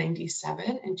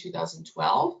 1997 and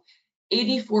 2012.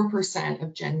 84%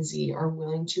 of Gen Z are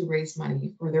willing to raise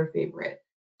money for their favorite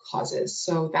causes.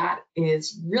 So that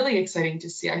is really exciting to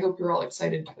see. I hope you're all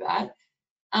excited by that.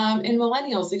 And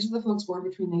millennials, these are the folks born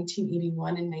between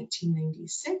 1981 and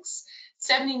 1996.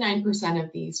 79%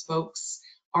 of these folks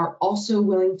are also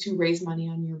willing to raise money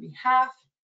on your behalf.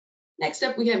 Next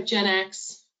up, we have Gen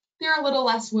X. They're a little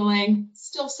less willing,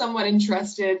 still somewhat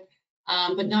interested,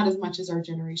 but not as much as our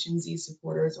Generation Z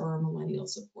supporters or our millennial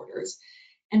supporters.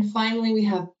 And finally, we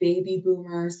have baby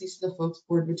boomers. These are the folks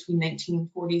born between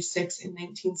 1946 and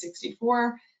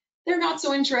 1964. They're not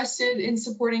so interested in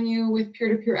supporting you with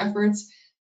peer-to-peer efforts,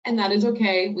 and that is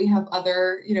okay. We have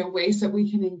other, ways that we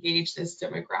can engage this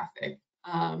demographic,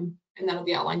 and that'll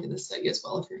be outlined in the study as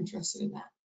well if you're interested in that.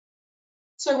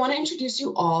 So I want to introduce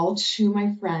you all to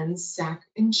my friends, Zach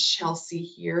and Chelsea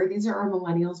here. These are our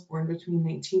millennials born between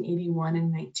 1981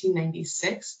 and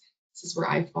 1996. This is where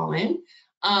I fall in.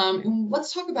 And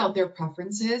let's talk about their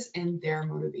preferences and their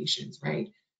motivations,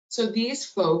 right? So these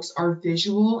folks are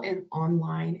visual and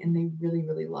online, and they really,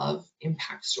 really love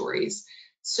impact stories.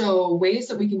 So ways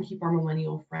that we can keep our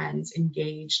millennial friends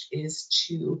engaged is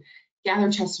to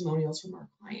gather testimonials from our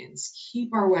clients,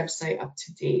 keep our website up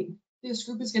to date. This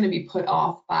group is going to be put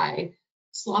off by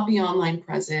sloppy online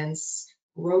presence,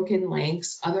 broken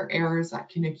links, other errors that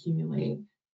can accumulate.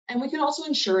 And we can also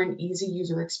ensure an easy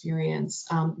user experience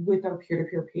with our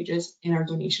peer-to-peer pages and our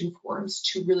donation forms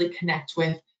to really connect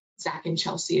with Zach and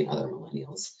Chelsea and other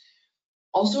millennials.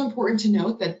 Also important to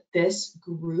note that this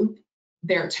group,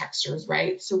 they're texters,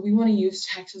 right? So we want to use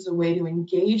text as a way to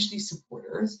engage these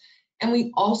supporters. And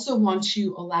we also want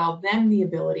to allow them the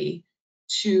ability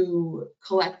to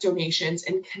collect donations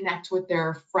and connect with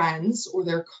their friends or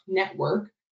their network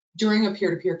during a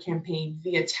peer-to-peer campaign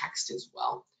via text as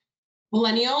well.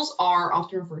 Millennials are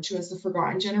often referred to as the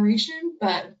forgotten generation,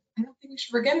 but I don't think we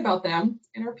should forget about them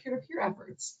in our peer-to-peer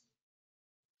efforts.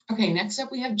 Okay, next up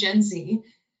we have Gen Z.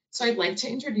 So I'd like to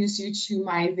introduce you to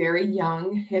my very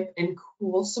young, hip, and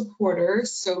cool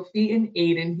supporters, Sophie and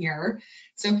Aiden here.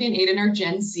 Sophie and Aiden are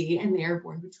Gen Z, and they are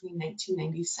born between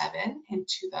 1997 and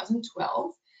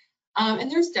 2012. And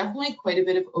there's definitely quite a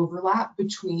bit of overlap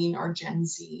between our Gen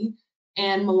Z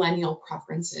and millennial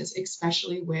preferences,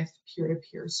 especially with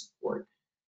peer-to-peer support.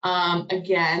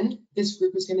 Again, this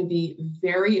group is going to be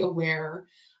very aware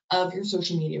of your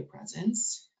social media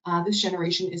presence. This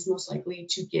generation is most likely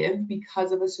to give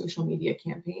because of a social media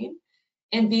campaign.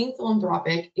 And being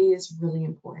philanthropic is really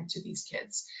important to these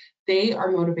kids. They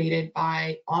are motivated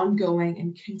by ongoing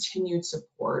and continued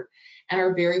support and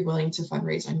are very willing to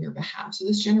fundraise on your behalf. So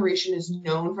this generation is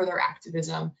known for their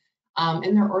activism,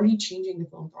 and they're already changing the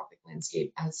philanthropic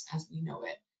landscape as we know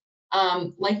it.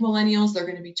 Like millennials, they're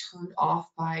going to be turned off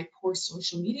by poor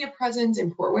social media presence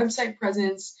and poor website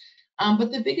presence.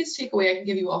 But the biggest takeaway I can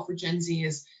give you all for Gen Z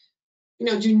is,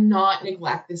 do not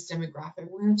neglect this demographic.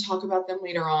 We're going to talk about them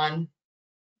later on.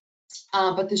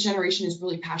 But this generation is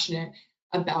really passionate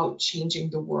about changing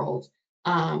the world.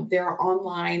 They're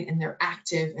online and they're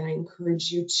active, and I encourage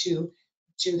you to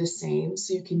do the same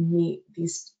so you can meet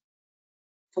these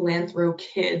philanthro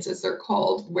kids, as they're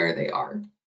called, where they are.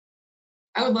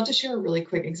 I would love to share a really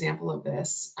quick example of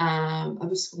this,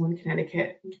 of a school in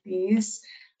Connecticut. These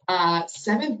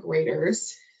seventh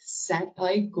graders set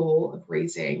a goal of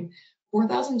raising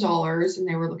 $4,000, and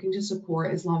they were looking to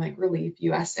support Islamic Relief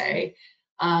USA.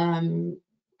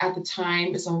 At the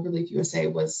time, Islamic Relief USA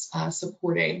was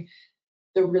supporting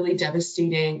the really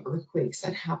devastating earthquakes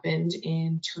that happened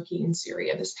in Turkey and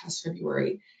Syria this past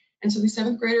February. And so these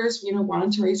seventh graders,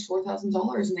 wanted to raise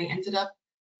 $4,000, and they ended up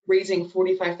raising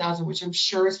 $45,000, which I'm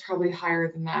sure is probably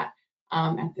higher than that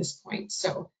at this point.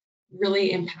 So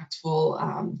really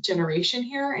impactful generation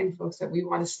here, and folks that we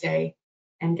want to stay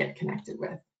and get connected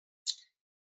with.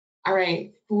 All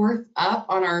right, fourth up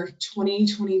on our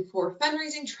 2024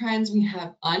 fundraising trends, we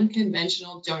have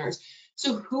unconventional donors.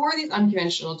 So who are these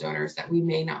unconventional donors that we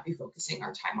may not be focusing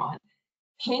our time on?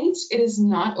 Hint, it is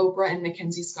not Oprah and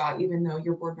Mackenzie Scott, even though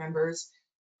your board members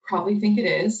probably think it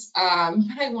is.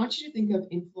 But I want you to think of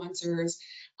influencers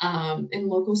and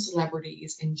local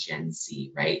celebrities and Gen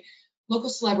Z, right? Local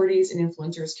celebrities and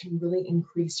influencers can really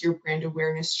increase your brand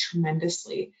awareness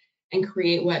tremendously and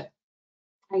create what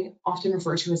I often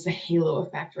refer to as the halo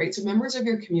effect, right? So members of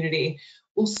your community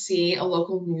will see a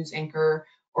local news anchor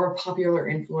or a popular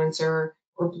influencer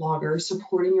or blogger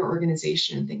supporting your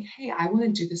organization and think, hey, I want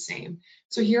to do the same.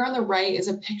 So here on the right is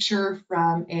a picture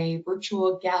from a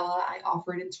virtual gala I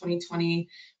offered in 2020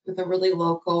 with a really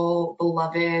local,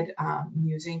 beloved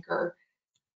news anchor.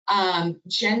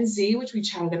 Gen Z, which we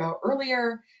chatted about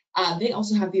earlier, they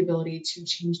also have the ability to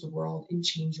change the world and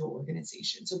change your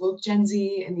organization. So both Gen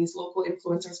Z and these local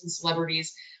influencers and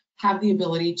celebrities have the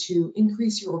ability to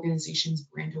increase your organization's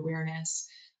brand awareness.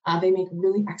 They make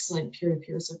really excellent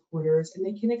peer-to-peer supporters, and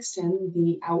they can extend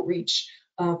the outreach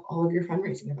of all of your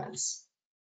fundraising events.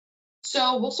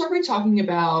 So we'll start by talking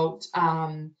about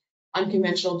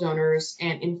unconventional donors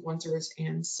and influencers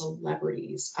and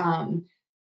celebrities.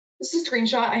 This is a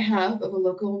screenshot I have of a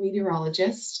local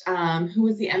meteorologist who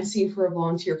was the MC for a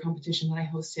volunteer competition that I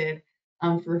hosted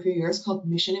for a few years called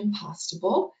Mission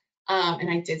Impossible. And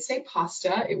I did say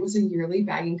pasta. It was a yearly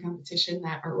bagging competition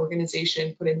that our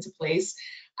organization put into place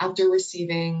after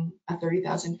receiving a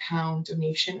 30,000-pound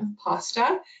donation of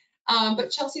pasta.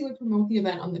 But Chelsea would promote the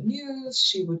event on the news.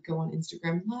 She would go on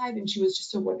Instagram Live, and she was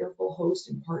just a wonderful host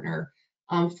and partner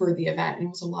for the event. And it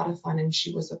was a lot of fun, and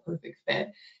she was a perfect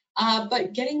fit.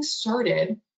 But getting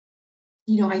started,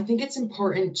 I think it's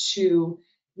important to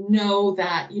know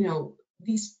that,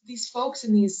 these folks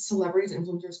and these celebrities and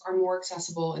influencers are more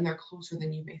accessible and they're closer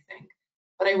than you may think.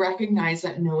 But I recognize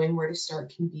that knowing where to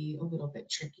start can be a little bit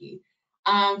tricky.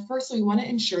 First, we want to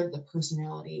ensure that the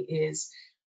personality is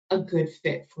a good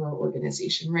fit for our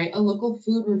organization, right? A local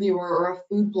food reviewer or a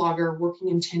food blogger working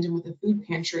in tandem with a food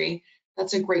pantry,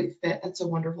 that's a great fit. That's a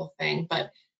wonderful thing.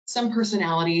 But some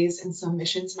personalities and some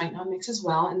missions might not mix as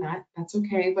well, and that's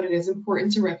okay, but it is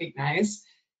important to recognize.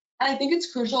 And I think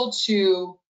it's crucial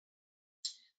to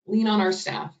lean on our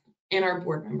staff and our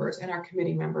board members and our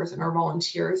committee members and our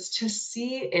volunteers to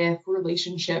see if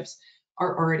relationships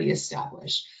are already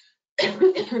established.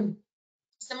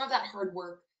 Some of that hard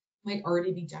work might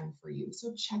already be done for you.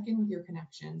 So check in with your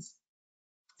connections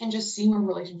and just see where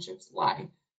relationships lie.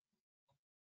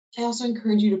 I also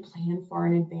encourage you to plan far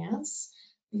in advance.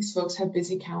 These folks have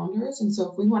busy calendars, and so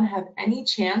if we want to have any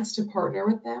chance to partner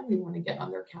with them, we want to get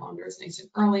on their calendars nice and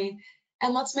early,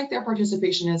 and let's make their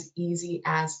participation as easy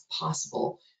as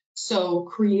possible. So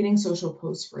creating social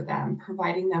posts for them,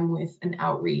 providing them with an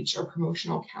outreach or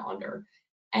promotional calendar,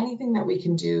 anything that we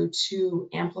can do to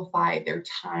amplify their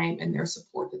time and their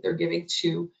support that they're giving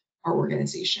to our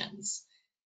organizations.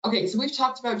 Okay, so we've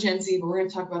talked about Gen Z, but we're going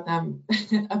to talk about them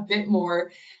a bit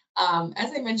more.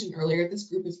 As I mentioned earlier, this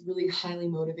group is really highly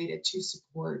motivated to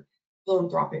support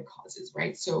philanthropic causes,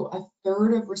 right? So a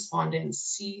third of respondents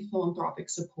see philanthropic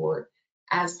support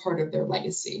as part of their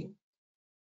legacy.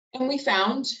 And we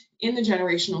found in the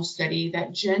generational study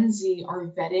that Gen Z are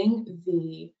vetting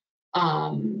the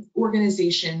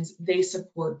organizations they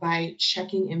support by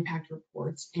checking impact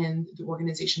reports and the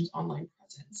organization's online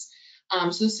presence.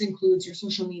 So this includes your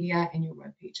social media and your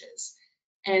web pages.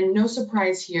 And no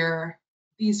surprise here,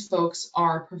 these folks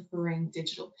are preferring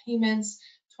digital payments.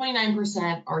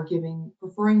 29% are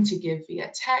preferring to give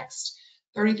via text.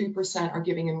 33% are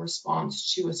giving in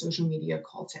response to a social media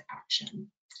call to action.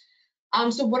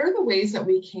 So what are the ways that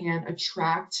we can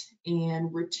attract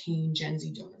and retain Gen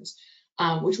Z donors?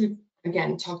 Which we've,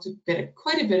 again, talked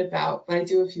quite a bit about, but I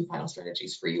do have a few final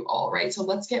strategies for you all, right? So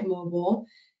let's get mobile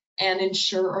and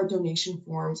ensure our donation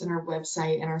forms and our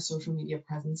website and our social media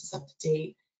presence is up to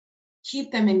date.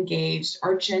 Keep them engaged.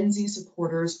 Our Gen Z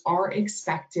supporters are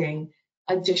expecting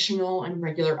additional and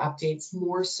regular updates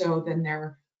more so than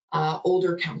their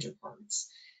older counterparts.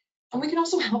 And we can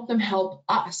also help them help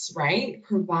us, right?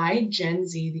 Provide Gen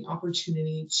Z the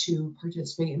opportunity to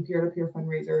participate in peer-to-peer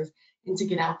fundraisers and to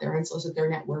get out there and solicit their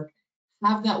network,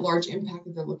 have that large impact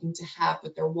that they're looking to have,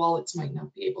 but their wallets might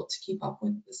not be able to keep up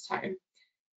with this time.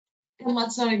 And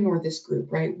let's not ignore this group,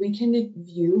 right? We can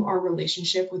view our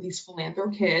relationship with these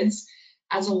philanthrop kids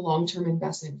as a long-term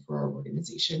investment for our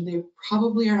organization. They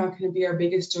probably are not going to be our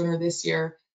biggest donor this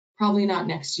year, probably not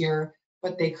next year,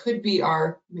 but they could be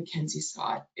our Mackenzie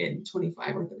Scott in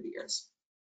 25 or 30 years.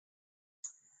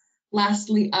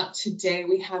 Lastly, up today,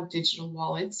 we have digital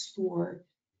wallets for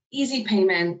easy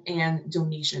payment, and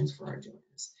donations for our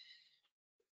donors.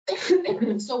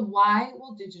 So why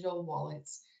will digital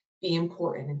wallets be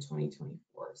important in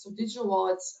 2024? So digital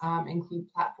wallets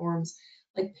include platforms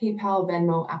like PayPal,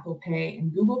 Venmo, Apple Pay,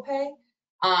 and Google Pay.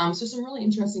 So some really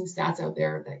interesting stats out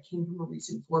there that came from a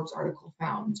recent Forbes article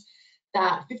found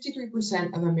that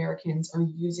 53% of Americans are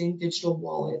using digital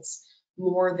wallets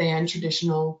more than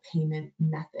traditional payment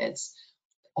methods.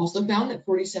 Also found that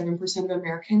 47% of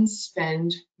Americans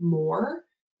spend more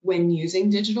when using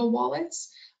digital wallets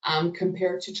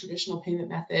compared to traditional payment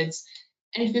methods.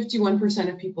 And 51%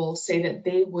 of people say that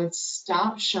they would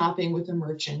stop shopping with a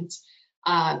merchant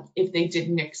if they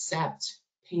didn't accept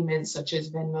payments such as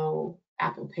Venmo,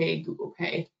 Apple Pay, Google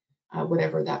Pay,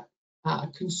 whatever that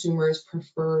consumer's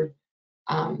preferred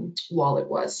wallet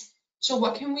was. So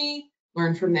what can we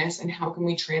learn from this, and how can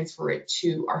we transfer it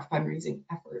to our fundraising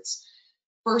efforts?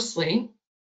 Firstly,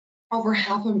 over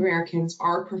half of Americans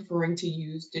are preferring to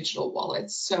use digital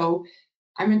wallets. So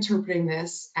I'm interpreting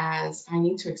this as I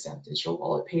need to accept digital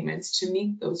wallet payments to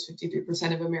meet those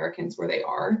 53% of Americans where they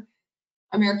are.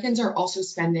 Americans are also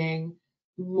spending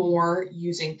more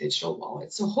using digital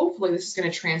wallets. So hopefully this is going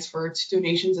to transfer to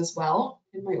donations as well,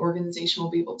 and my organization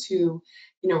will be able to,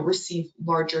 receive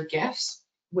larger gifts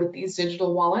with these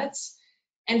digital wallets.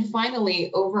 And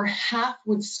finally, over half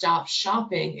would stop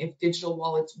shopping if digital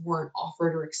wallets weren't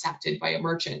offered or accepted by a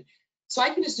merchant. So I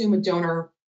can assume a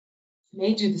donor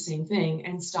may do the same thing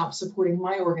and stop supporting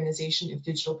my organization if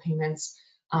digital payments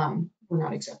were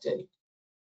not accepted.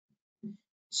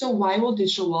 So why will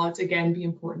digital wallets again be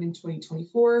important in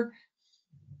 2024?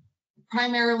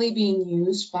 Primarily being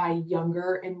used by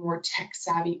younger and more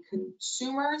tech-savvy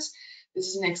consumers. This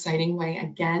is an exciting way,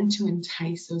 again, to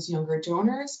entice those younger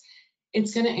donors.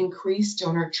 It's going to increase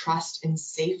donor trust and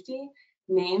safety.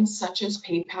 Names such as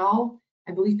PayPal,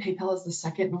 I believe PayPal is the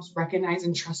second most recognized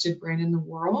and trusted brand in the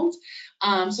world.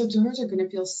 So donors are going to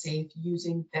feel safe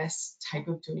using this type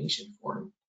of donation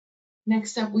form.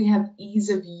 Next up, we have ease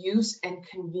of use and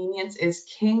convenience is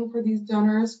king for these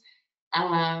donors.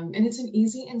 And it's an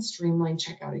easy and streamlined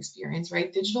checkout experience,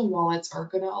 right? Digital wallets are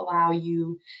going to allow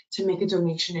you to make a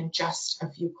donation in just a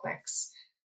few clicks.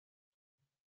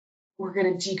 We're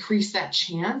going to decrease that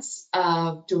chance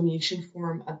of donation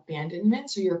form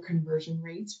abandonment. So your conversion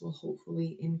rates will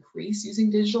hopefully increase using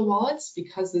digital wallets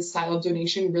because this style of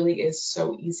donation really is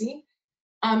so easy.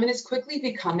 And it's quickly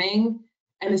becoming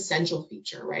an essential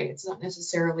feature, right? It's not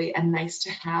necessarily a nice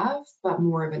to have, but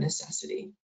more of a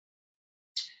necessity.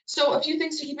 So a few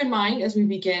things to keep in mind as we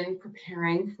begin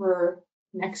preparing for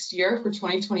next year, for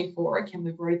 2024. I can't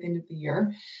believe we're at the end of the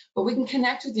year, but we can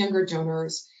connect with younger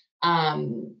donors,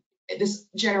 this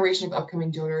generation of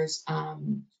upcoming donors,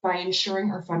 by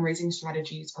ensuring our fundraising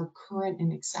strategies are current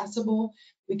and accessible.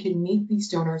 We can meet these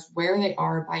donors where they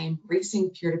are by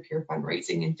embracing peer-to-peer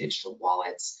fundraising and digital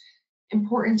wallets.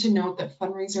 Important to note that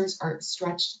fundraisers are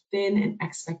stretched thin and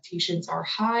expectations are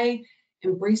high.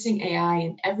 Embracing AI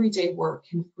in everyday work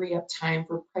can free up time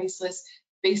for priceless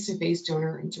face-to-face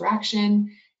donor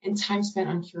interaction, and time spent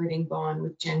on curating bond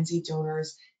with Gen Z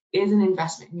donors is an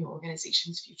investment in your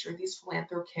organization's future. These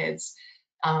philanthropic kids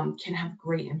can have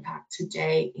great impact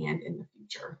today and in the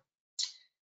future.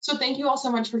 So thank you all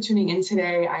so much for tuning in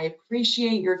today. I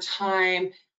appreciate your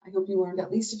time. I hope you learned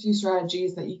at least a few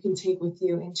strategies that you can take with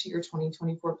you into your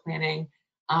 2024 planning.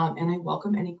 And I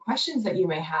welcome any questions that you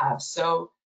may have.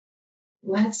 So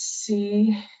let's see.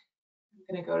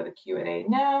 I'm going to go to the Q&A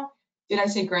now. Did I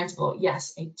say grantable?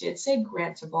 Yes, I did say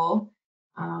grantable.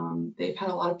 They've had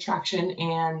a lot of traction,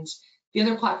 and the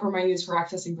other platform I use for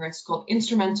accessing grants is called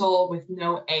Instrumental with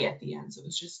no A at the end. So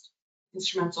it's just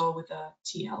Instrumental with a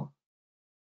TL.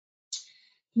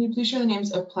 Can you please share the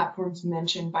names of platforms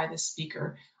mentioned by the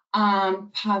speaker?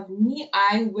 Pavni,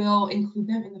 I will include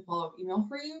them in the follow-up email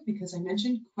for you because I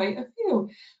mentioned quite a few.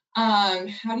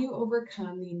 How do you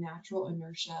overcome the natural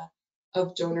inertia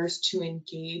of donors to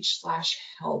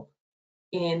engage/help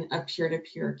in a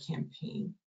peer-to-peer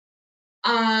campaign?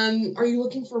 Are you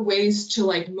looking for ways to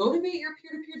motivate your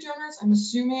peer-to-peer donors? I'm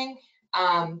assuming.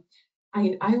 I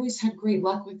always had great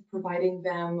luck with providing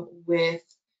them with,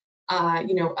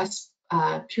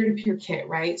 a peer-to-peer kit,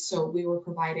 right? So we were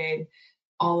provided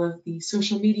all of the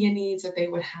social media needs that they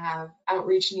would have,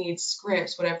 outreach needs,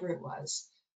 scripts, whatever it was.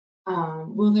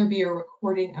 Will there be a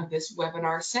recording of this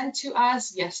webinar sent to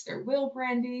us? Yes, there will,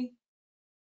 Brandy.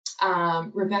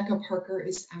 Rebecca Parker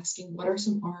is asking, what are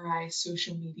some RI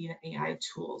social media AI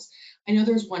tools? I know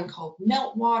there's one called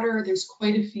Meltwater. There's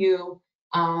quite a few,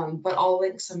 but I'll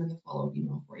link some in the follow-up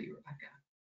email for you, Rebecca.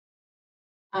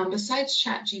 Besides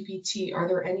ChatGPT, are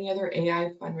there any other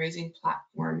AI fundraising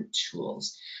platform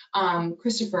tools?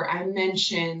 Christopher, I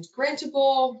mentioned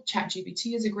Grantable,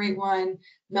 ChatGPT is a great one.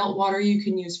 Meltwater you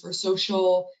can use for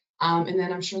social, and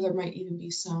then I'm sure there might even be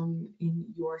some in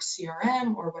your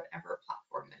CRM or whatever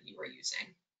platform that you are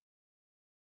using.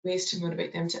 Ways to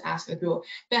motivate them to ask the people.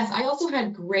 Beth, I also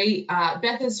had great,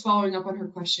 Beth is following up on her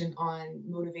question on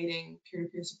motivating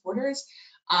peer-to-peer supporters,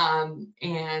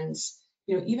 and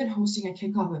even hosting a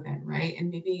kickoff event, right? And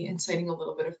maybe inciting a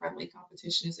little bit of friendly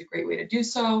competition is a great way to do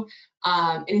so.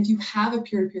 And if you have a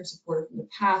peer-to-peer supporter from the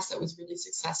past that was really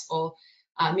successful,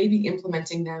 maybe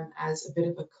implementing them as a bit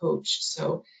of a coach.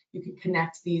 So you can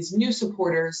connect these new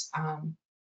supporters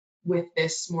with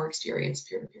this more experienced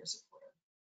peer-to-peer supporter.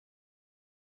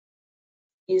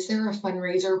 Is there a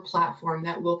fundraiser platform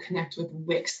that will connect with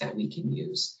Wix that we can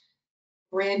use?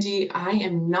 Brandy, I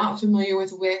am not familiar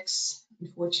with Wix,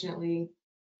 unfortunately.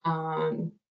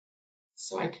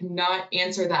 So I cannot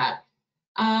answer that.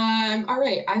 All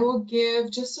right, I will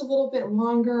give just a little bit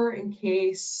longer in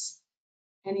case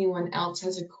anyone else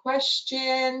has a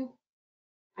question.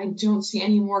 I don't see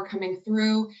any more coming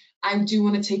through. I do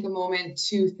want to take a moment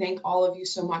to thank all of you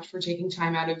so much for taking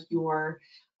time out of your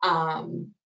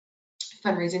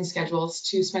fundraising schedules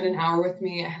to spend an hour with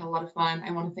me. I had a lot of fun.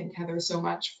 I want to thank Heather so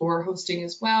much for hosting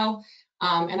as well.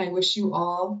 And I wish you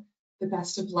all the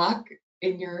best of luck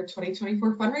in your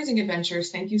 2024 fundraising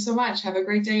adventures. Thank you so much. Have a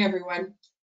great day, everyone.